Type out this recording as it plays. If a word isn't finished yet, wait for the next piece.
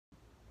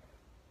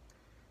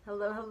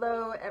Hello,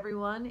 hello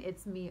everyone.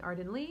 It's me,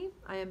 Arden Lee.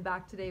 I am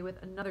back today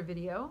with another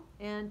video,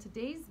 and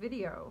today's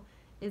video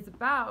is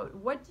about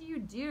what do you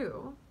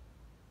do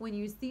when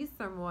you see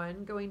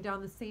someone going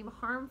down the same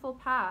harmful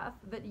path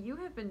that you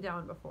have been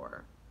down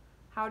before?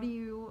 How do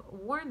you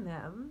warn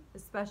them,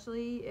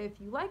 especially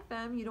if you like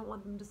them, you don't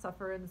want them to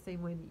suffer in the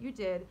same way that you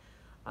did?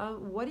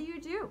 What do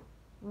you do?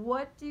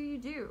 What do you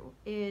do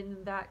in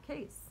that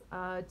case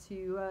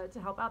to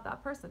help out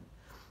that person?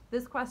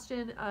 This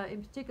question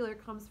in particular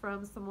comes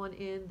from someone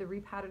in the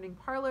repatterning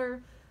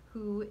parlor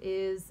who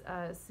is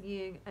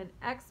seeing an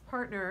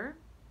ex-partner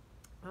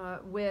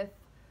with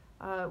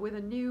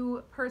a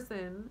new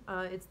person.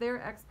 It's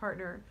their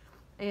ex-partner,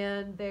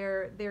 and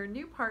their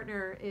new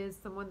partner is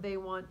someone they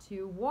want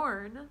to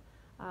warn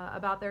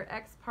about their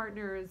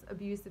ex-partner's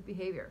abusive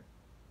behavior.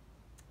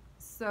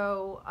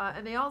 So,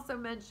 and they also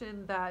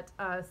mentioned that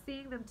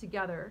seeing them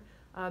together,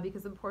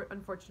 because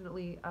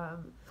unfortunately,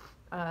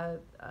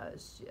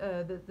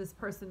 this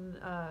person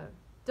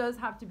does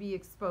have to be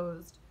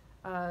exposed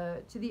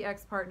to the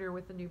ex-partner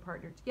with the new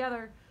partner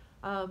together,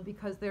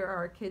 because there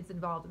are kids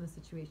involved in the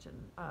situation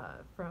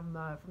from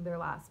their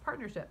last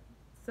partnership.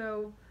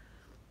 So,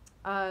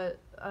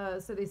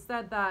 so they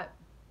said that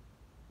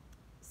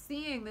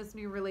seeing this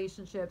new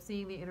relationship,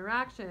 seeing the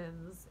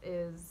interactions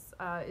is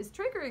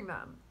triggering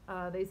them.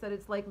 They said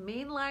it's like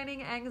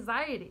mainlining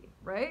anxiety,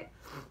 right?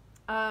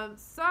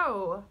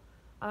 So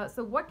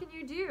what can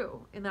you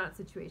do in that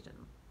situation?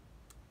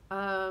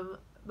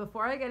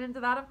 Before I get into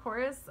that, of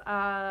course,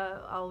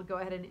 I'll go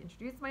ahead and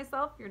introduce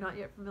myself. If you're not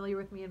yet familiar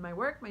with me and my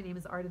work, my name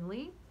is Arden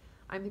Lee.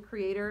 I'm the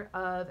creator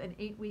of an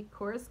 8-week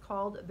course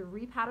called The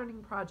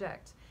Repatterning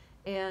Project.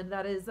 And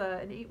that is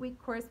an 8-week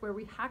course where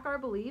we hack our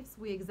beliefs,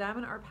 we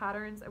examine our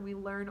patterns, and we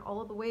learn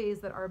all of the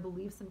ways that our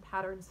beliefs and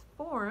patterns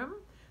form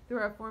through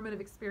our formative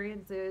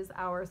experiences,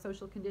 our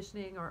social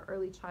conditioning, our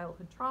early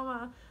childhood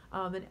trauma,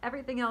 and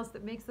everything else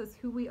that makes us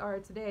who we are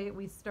today.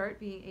 We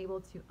start being able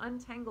to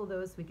untangle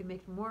those so we can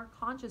make more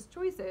conscious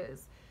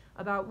choices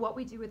about what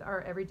we do with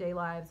our everyday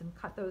lives and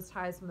cut those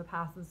ties from the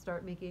past and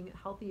start making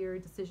healthier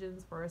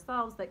decisions for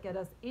ourselves that get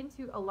us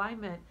into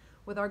alignment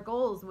with our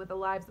goals and with the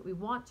lives that we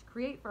want to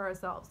create for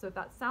ourselves. So if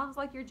that sounds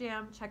like your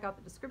jam, check out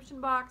the description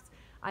box.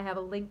 I have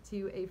a link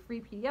to a free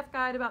PDF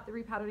guide about the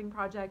Repatterning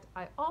Project.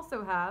 I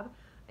also have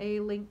a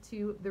link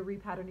to the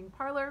Repatterning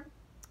Parlor,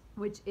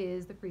 which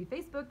is the free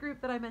Facebook group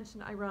that I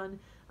mentioned I run,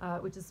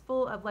 which is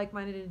full of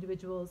like-minded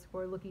individuals who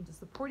are looking to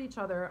support each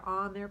other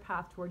on their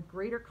path toward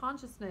greater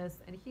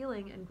consciousness and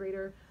healing and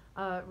greater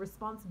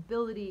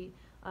responsibility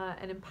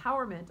and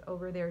empowerment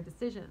over their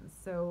decisions.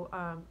 So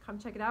come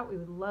check it out. We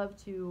would love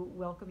to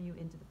welcome you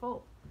into the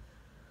fold.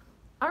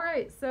 All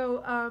right,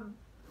 so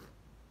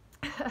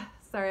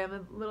sorry, I'm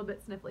a little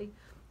bit sniffly.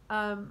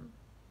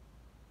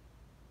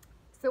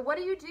 So what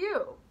do you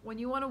do when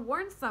you want to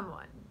warn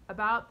someone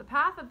about the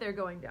path that they're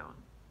going down?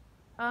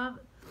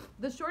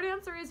 The short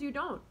answer is you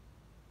don't.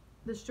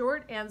 The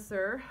short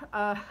answer,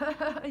 I'll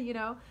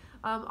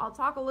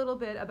talk a little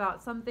bit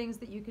about some things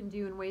that you can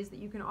do and ways that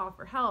you can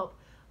offer help.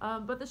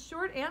 But the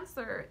short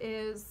answer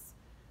is,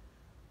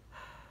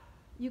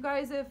 you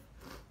guys,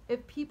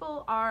 if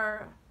people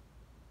are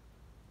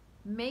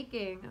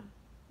making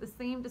the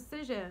same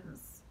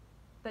decisions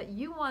that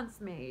you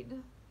once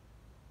made,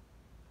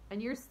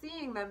 and you're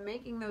seeing them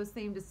making those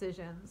same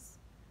decisions,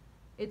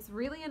 it's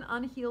really an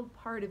unhealed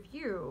part of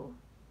you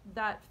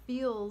that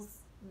feels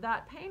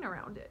that pain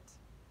around it.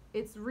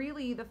 It's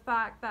really the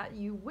fact that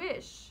you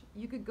wish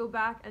you could go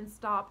back and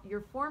stop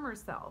your former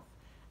self.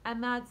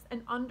 And that's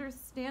an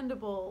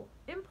understandable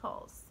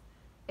impulse.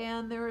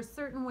 And there are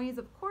certain ways,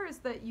 of course,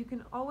 that you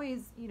can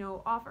always,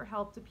 offer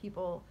help to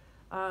people,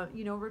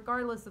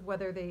 regardless of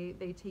whether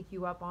they take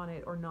you up on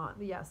it or not.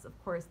 Yes, of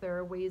course, there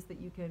are ways that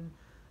you can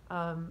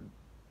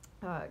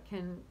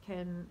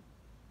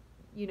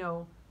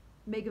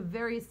make a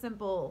very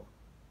simple,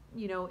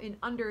 in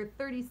under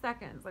 30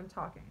 seconds, I'm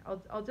talking.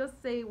 I'll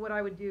just say what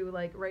I would do,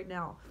 like right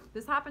now.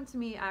 This happened to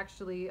me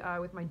actually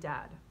with my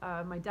dad.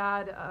 My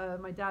dad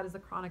is a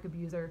chronic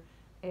abuser,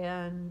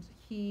 and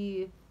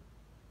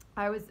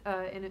I was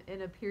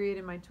in a period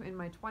in my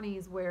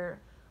 20s where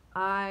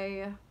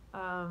I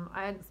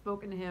hadn't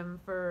spoken to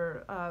him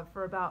for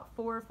about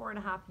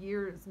 4.5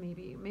 years,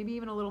 maybe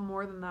even a little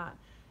more than that,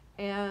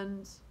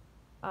 and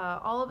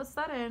all of a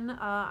sudden,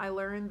 I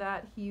learned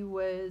that he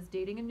was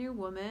dating a new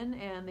woman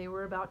and they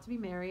were about to be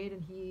married,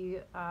 and he,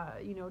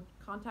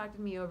 contacted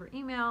me over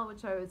email,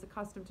 which I was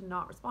accustomed to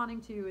not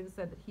responding to, and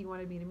said that he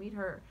wanted me to meet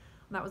her.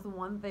 And that was the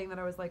one thing that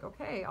I was like,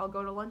 okay, I'll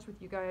go to lunch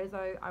with you guys.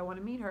 I want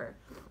to meet her.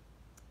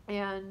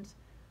 And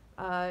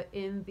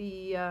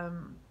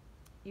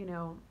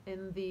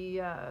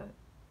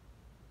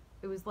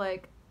it was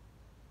like,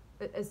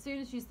 as soon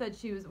as she said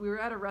we were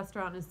at a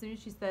restaurant, and as soon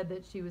as she said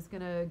that she was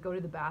going to go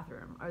to the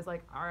bathroom, I was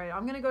like, all right,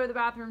 I'm going to go to the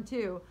bathroom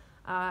too.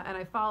 And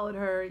I followed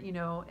her,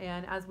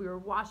 and as we were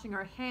washing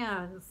our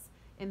hands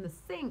in the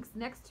sinks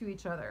next to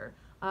each other,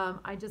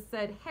 I just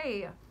said,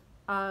 hey,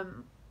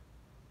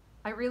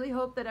 I really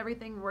hope that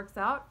everything works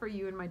out for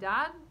you and my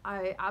dad.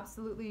 I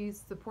absolutely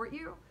support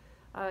you.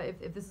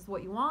 if this is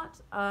what you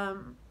want.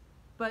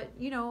 But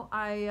you know,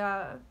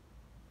 I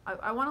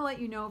want to let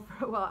you know.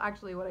 Well,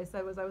 actually, what I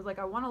said was, I was like,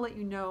 I want to let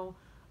you know.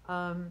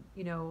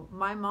 You know,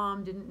 my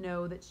mom didn't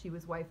know that she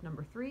was wife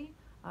number 3.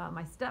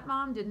 My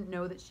stepmom didn't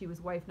know that she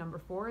was wife number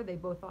 4. They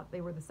both thought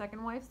they were the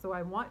second wife. So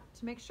I want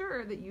to make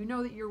sure that you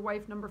know that you're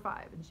wife number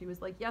 5. And she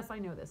was like, yes, I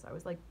know this. I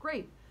was like,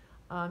 great.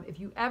 If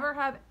you ever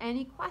have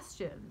any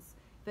questions,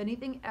 if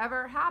anything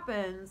ever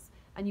happens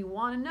and you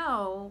want to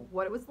know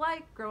what it was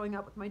like growing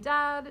up with my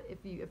dad,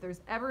 if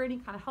there's ever any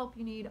kind of help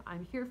you need,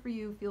 I'm here for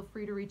you. Feel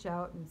free to reach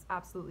out, and it's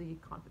absolutely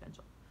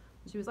confidential.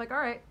 And she was like, all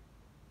right.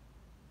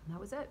 And that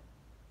was it.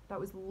 That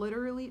was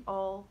literally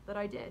all that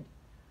I did.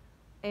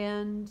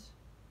 And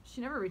she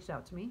never reached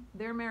out to me.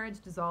 Their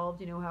marriage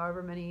dissolved, you know,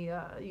 however many,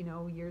 you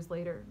know, years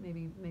later,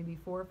 maybe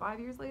 4 or 5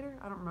 years later.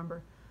 I don't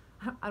remember.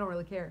 I don't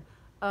really care.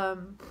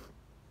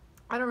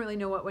 I don't really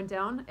know what went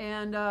down.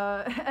 And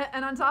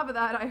and on top of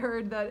that, I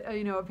heard that,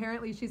 you know,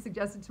 apparently she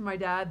suggested to my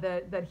dad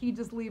that he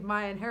just leave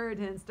my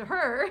inheritance to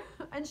her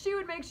and she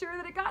would make sure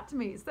that it got to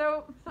me.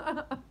 So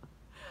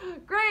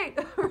great,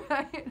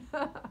 right?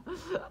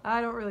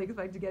 I don't really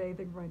expect to get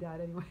anything from my dad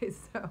anyway,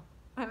 so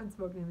I haven't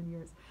spoken to him in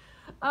years.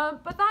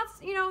 But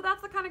that's, you know,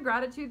 that's the kind of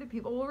gratitude that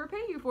people will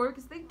repay you for,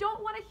 because they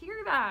don't want to hear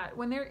that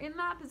when they're in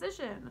that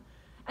position.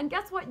 And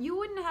guess what? You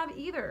wouldn't have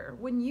either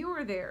when you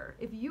were there.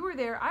 If you were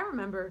there, I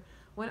remember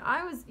when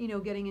I was, you know,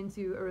 getting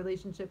into a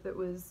relationship that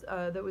was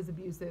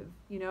abusive,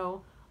 you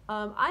know,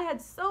 I had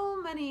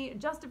so many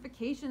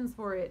justifications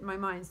for it in my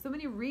mind, so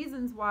many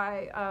reasons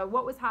why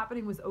what was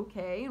happening was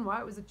okay and why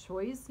it was a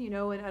choice, you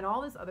know, and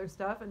all this other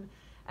stuff,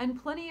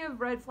 and plenty of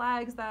red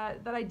flags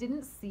that I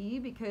didn't see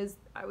because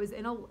I was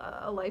in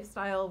a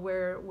lifestyle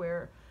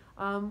where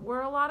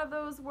a lot of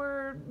those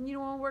were, you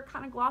know, were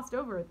kind of glossed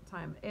over at the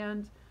time.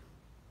 And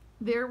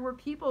there were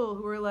people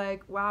who were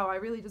like, wow, I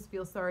really just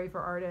feel sorry for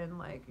Arden.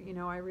 Like, you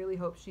know, I really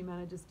hope she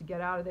manages to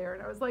get out of there.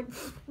 And I was like,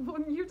 well,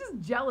 you're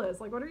just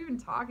jealous. Like, what are you even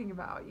talking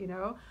about, you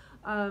know?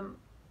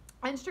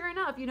 And sure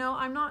enough, you know,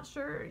 I'm not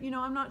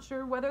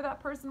sure whether that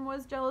person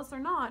was jealous or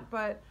not,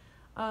 but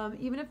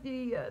even if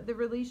the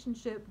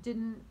relationship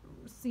didn't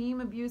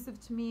seem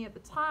abusive to me at the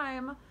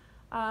time,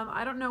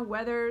 I don't know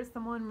whether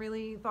someone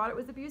really thought it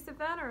was abusive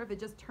then or if it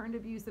just turned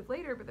abusive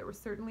later, but there were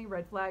certainly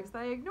red flags that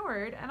I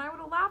ignored, and I would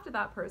have laughed at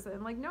that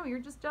person. Like, no, you're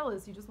just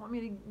jealous. You just want me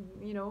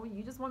to, you know,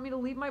 you just want me to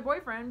leave my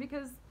boyfriend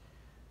because,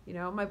 you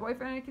know, my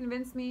boyfriend had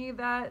convinced me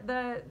that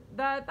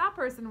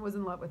person was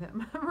in love with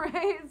him,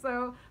 right?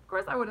 So, of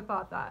course, I would have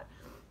thought that.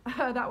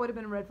 That would have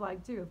been a red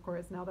flag too, of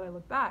course, now that I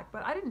look back.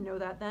 But I didn't know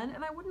that then,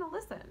 and I wouldn't have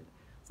listened.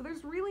 So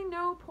there's really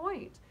no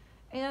point.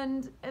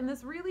 And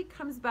this really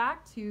comes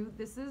back to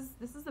this is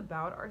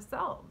about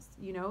ourselves,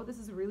 you know. This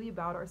is really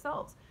about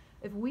ourselves.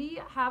 If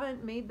we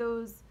haven't made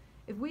those,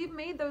 if we've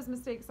made those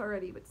mistakes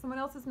already, but someone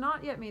else has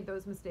not yet made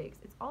those mistakes,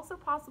 it's also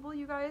possible,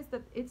 you guys,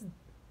 that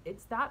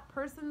it's that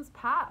person's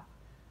path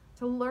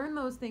to learn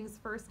those things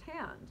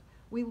firsthand.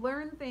 We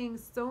learn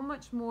things so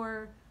much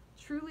more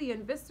truly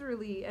and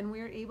viscerally, and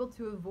we're able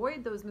to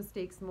avoid those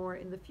mistakes more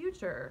in the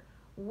future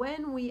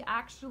when we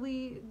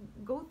actually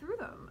go through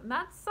them. And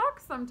that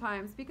sucks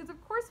sometimes because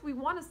of course we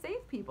want to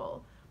save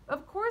people.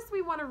 Of course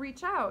we want to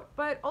reach out,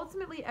 but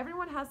ultimately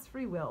everyone has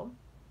free will.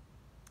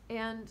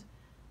 And,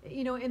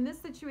 you know, in this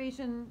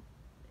situation,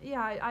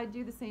 yeah, I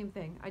do the same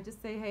thing. I just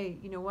say, hey,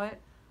 you know what?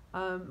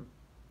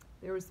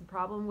 There was a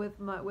problem with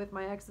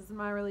my exes in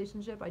my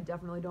relationship. I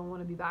definitely don't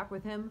want to be back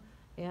with him.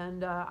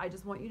 And I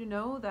just want you to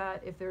know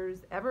that if there's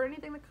ever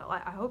anything that,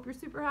 I hope you're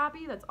super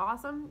happy. That's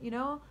awesome. You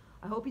know,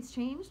 I hope he's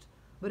changed.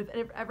 But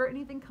if ever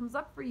anything comes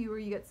up for you, or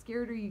you get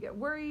scared, or you get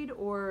worried,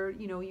 or,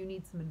 you know, you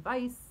need some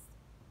advice,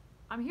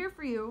 I'm here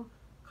for you.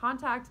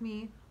 Contact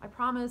me. I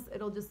promise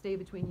it'll just stay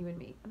between you and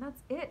me. And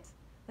that's it.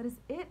 That is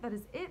it. That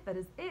is it. That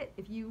is it.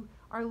 If you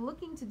are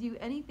looking to do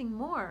anything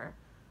more,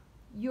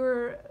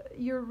 you're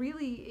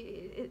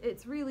really,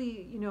 it's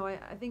really, you know,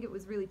 I think it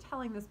was really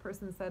telling. This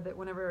person said that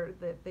whenever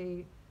that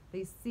they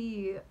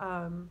see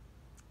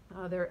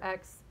their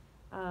ex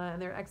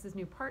and their ex's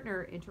new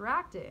partner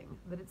interacting,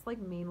 that it's like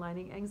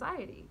mainlining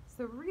anxiety.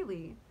 So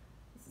really,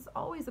 this is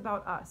always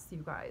about us,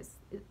 you guys.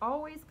 It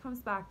always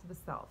comes back to the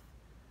self.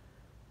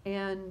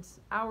 And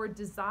our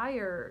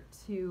desire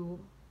to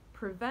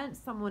prevent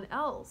someone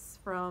else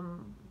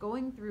from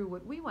going through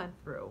what we went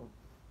through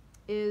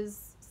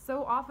is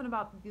so often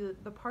about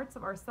the parts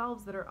of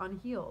ourselves that are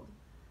unhealed.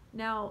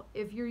 Now,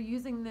 if you're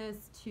using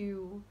this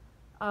to,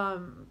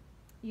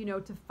 you know,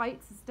 to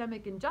fight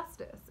systemic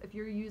injustice, if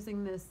you're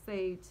using this,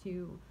 say,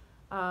 to,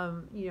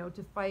 you know,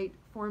 to fight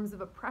forms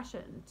of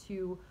oppression,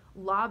 to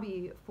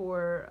lobby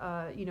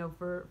for, you know,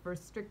 for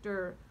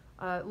stricter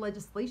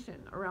legislation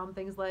around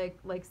things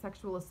like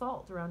sexual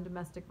assault, around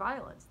domestic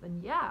violence, then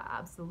yeah,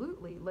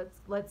 absolutely.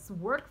 Let's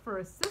work for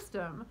a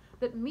system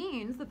that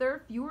means that there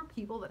are fewer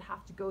people that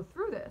have to go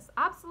through this.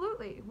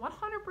 Absolutely,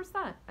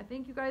 100%. I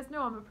think you guys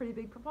know I'm a pretty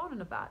big proponent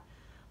of that.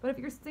 But if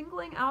you're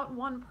singling out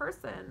one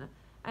person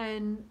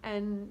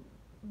and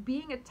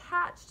being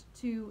attached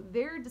to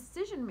their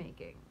decision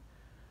making,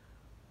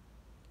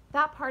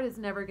 that part is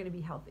never going to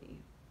be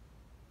healthy.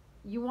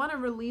 you want to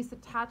release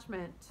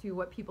attachment to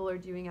what people are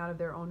doing out of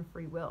their own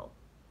free will.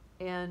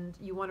 And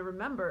you want to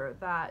remember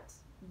that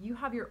you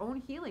have your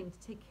own healing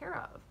to take care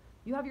of.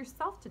 You have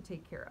yourself to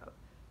take care of.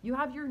 You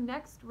have your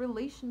next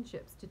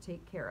relationships to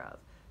take care of.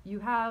 You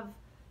have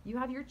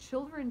your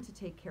children to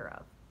take care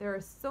of. There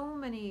are so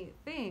many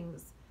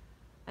things.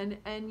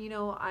 And you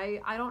know,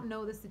 I don't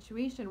know the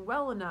situation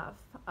well enough.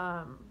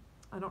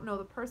 I don't know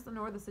the person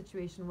or the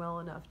situation well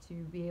enough to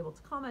be able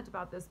to comment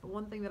about this, but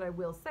one thing that I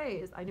will say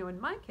is I know in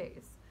my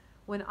case,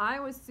 when I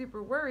was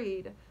super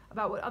worried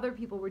about what other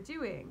people were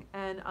doing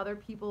and other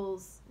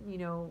people's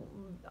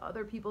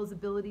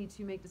ability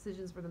to make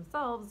decisions for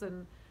themselves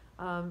and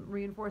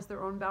reinforce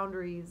their own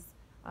boundaries,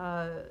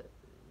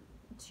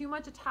 too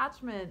much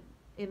attachment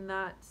in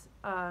that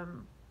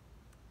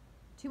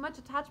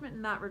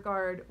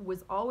regard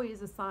was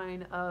always a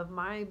sign of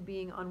my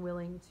being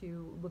unwilling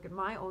to look at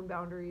my own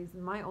boundaries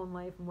in my own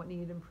life and what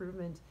needed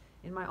improvement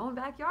in my own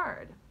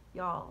backyard,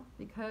 y'all.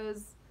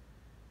 Because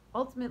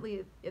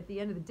ultimately, at the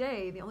end of the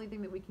day, the only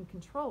thing that we can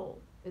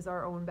control is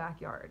our own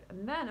backyard.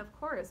 And then, of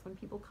course, when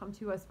people come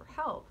to us for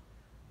help,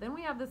 then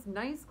we have this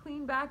nice,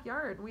 clean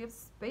backyard, and we have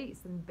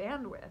space and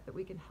bandwidth that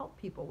we can help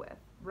people with,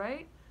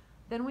 right?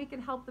 Then we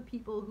can help the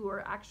people who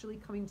are actually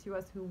coming to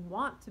us who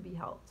want to be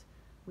helped.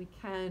 We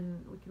can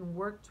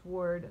work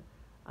toward,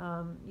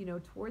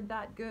 toward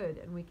that good,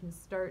 and we can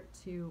start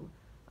to,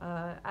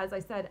 as I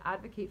said,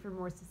 advocate for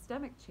more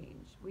systemic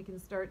change. We can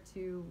start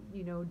to,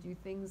 do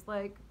things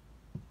like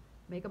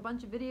make a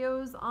bunch of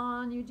videos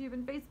on YouTube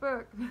and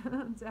Facebook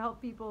to help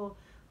people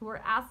who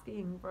are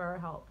asking for our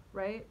help,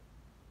 right?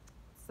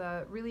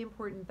 It's really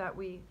important that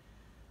we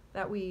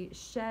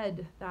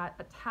shed that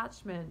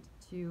attachment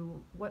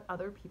to what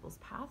other people's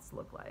paths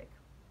look like.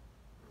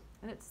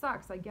 And it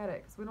sucks, I get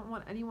it, because we don't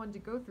want anyone to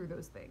go through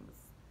those things.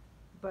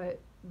 But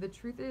the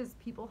truth is,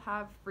 people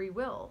have free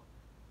will,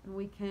 and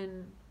we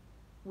can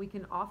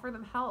offer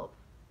them help,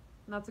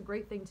 and that's a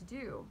great thing to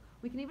do.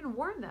 We can even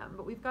warn them,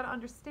 but we've got to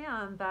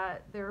understand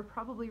that there are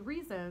probably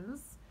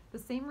reasons, the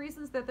same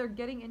reasons that they're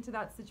getting into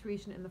that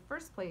situation in the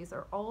first place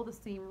are all the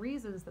same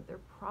reasons that they're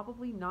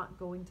probably not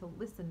going to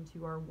listen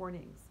to our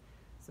warnings.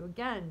 So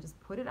again, just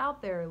put it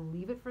out there,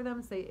 leave it for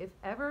them, say if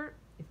ever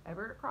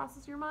it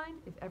crosses your mind,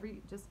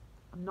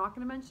 I'm not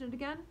going to mention it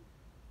again,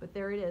 but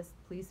there it is.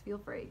 Please feel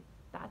free.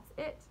 That's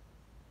it.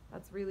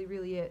 That's really,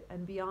 really it.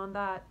 And beyond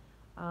that,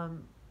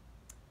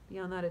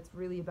 it's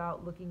really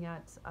about looking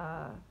at,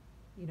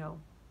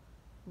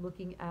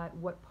 looking at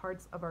what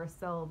parts of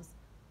ourselves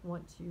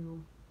want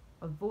to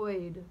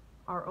avoid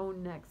our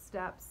own next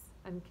steps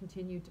and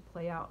continue to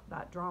play out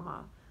that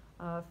drama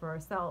for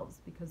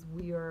ourselves, because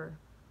we are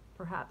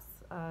perhaps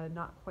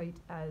not quite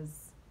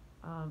as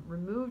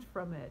removed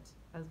from it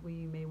as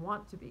we may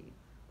want to be.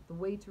 The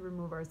way to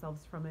remove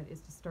ourselves from it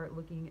is to start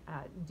looking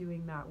at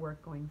doing that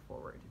work going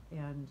forward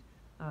and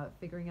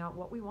figuring out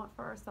what we want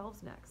for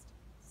ourselves next.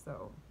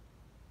 So,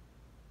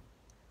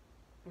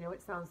 I know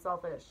it sounds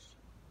selfish,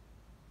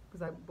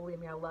 because believe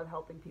me, I love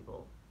helping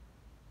people,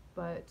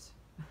 but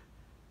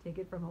take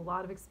it from a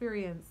lot of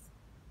experience,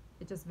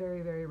 it just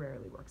very, very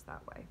rarely works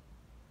that way.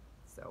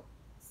 So,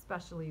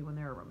 especially when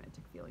there are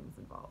romantic feelings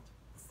involved.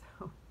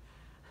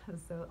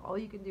 So all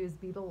you can do is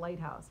be the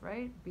lighthouse,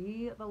 right?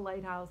 Be the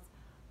lighthouse,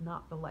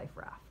 not the life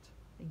raft.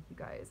 Thank you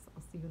guys.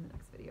 I'll see you in the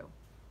next video.